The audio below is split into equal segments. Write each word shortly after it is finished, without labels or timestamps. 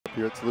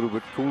here. It's a little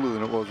bit cooler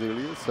than it was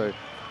earlier, so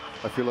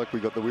I feel like we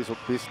got the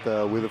best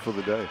weather for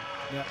the day.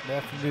 Yeah,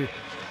 definitely.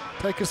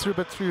 Take us through a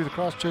bit through the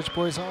Christchurch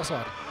boys' our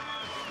side.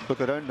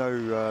 Look, I don't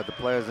know the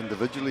players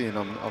individually, and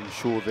I'm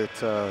sure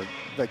that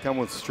they come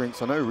with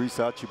strengths. I know Reece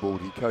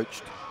Archibald, he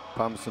coached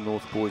Palmerston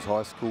North Boys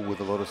High School with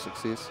a lot of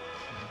success,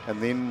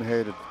 and then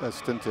had a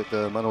stint at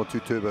the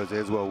Manawatu Turbos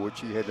as well,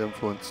 which he had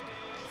influenced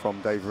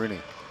from Dave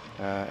Rennie.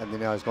 And then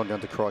now he's gone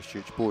down to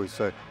Christchurch boys.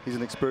 So he's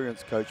an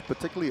experienced coach,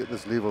 particularly at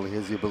this level. He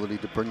has the ability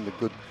to bring the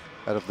good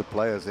out of the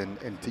players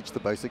and teach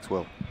the basics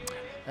well.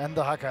 And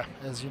the haka,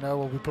 as you know,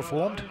 will be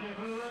performed.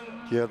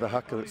 Yeah, the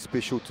haka, it's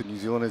special to New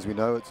Zealand, as we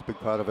know. It's a big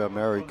part of our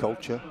Maori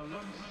culture.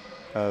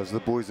 As the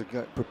boys are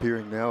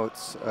preparing now,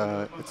 it's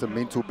a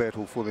mental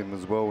battle for them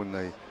as well when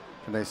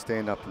they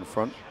stand up in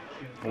front.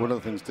 One of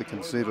the things to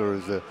consider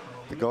is that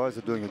the guys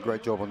are doing a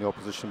great job on the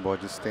opposition by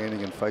just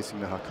standing and facing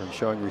the haka and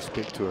showing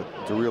respect to it.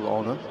 It's a real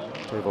honour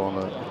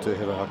to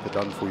have a haka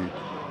done for you.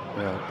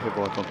 Have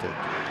eye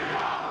contact.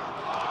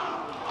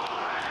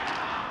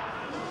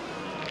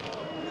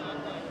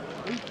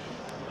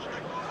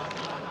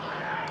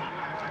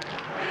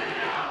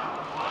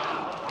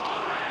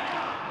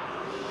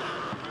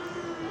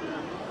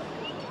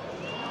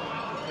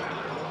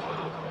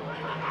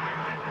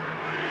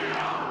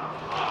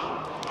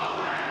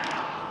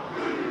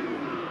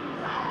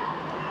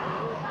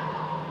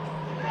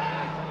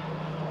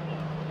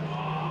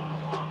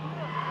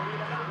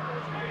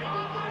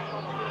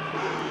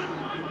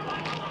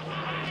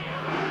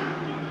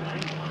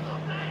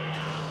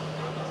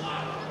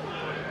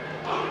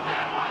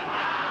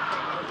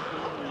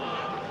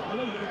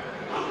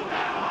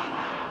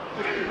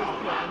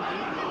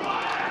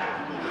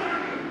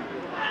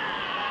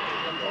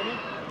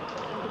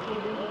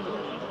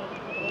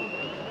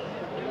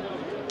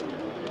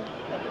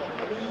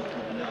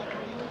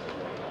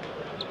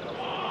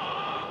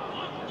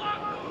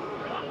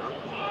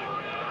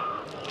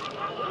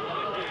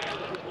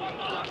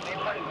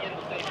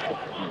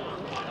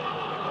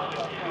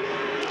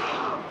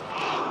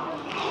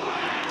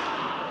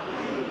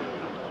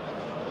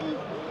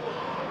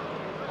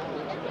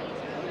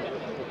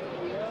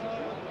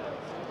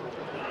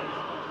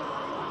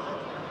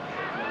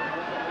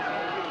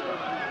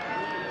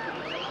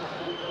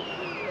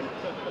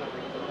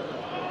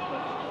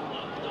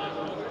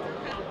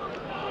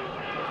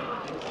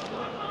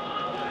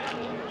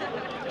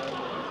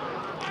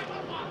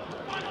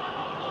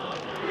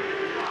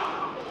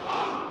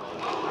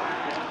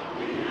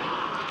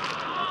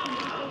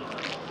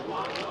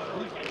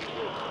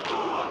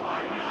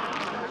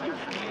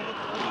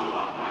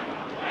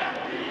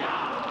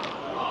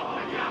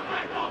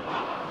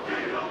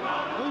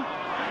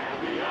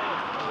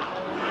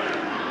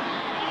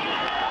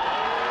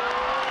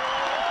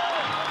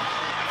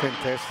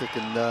 Fantastic,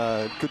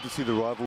 and good to see the rival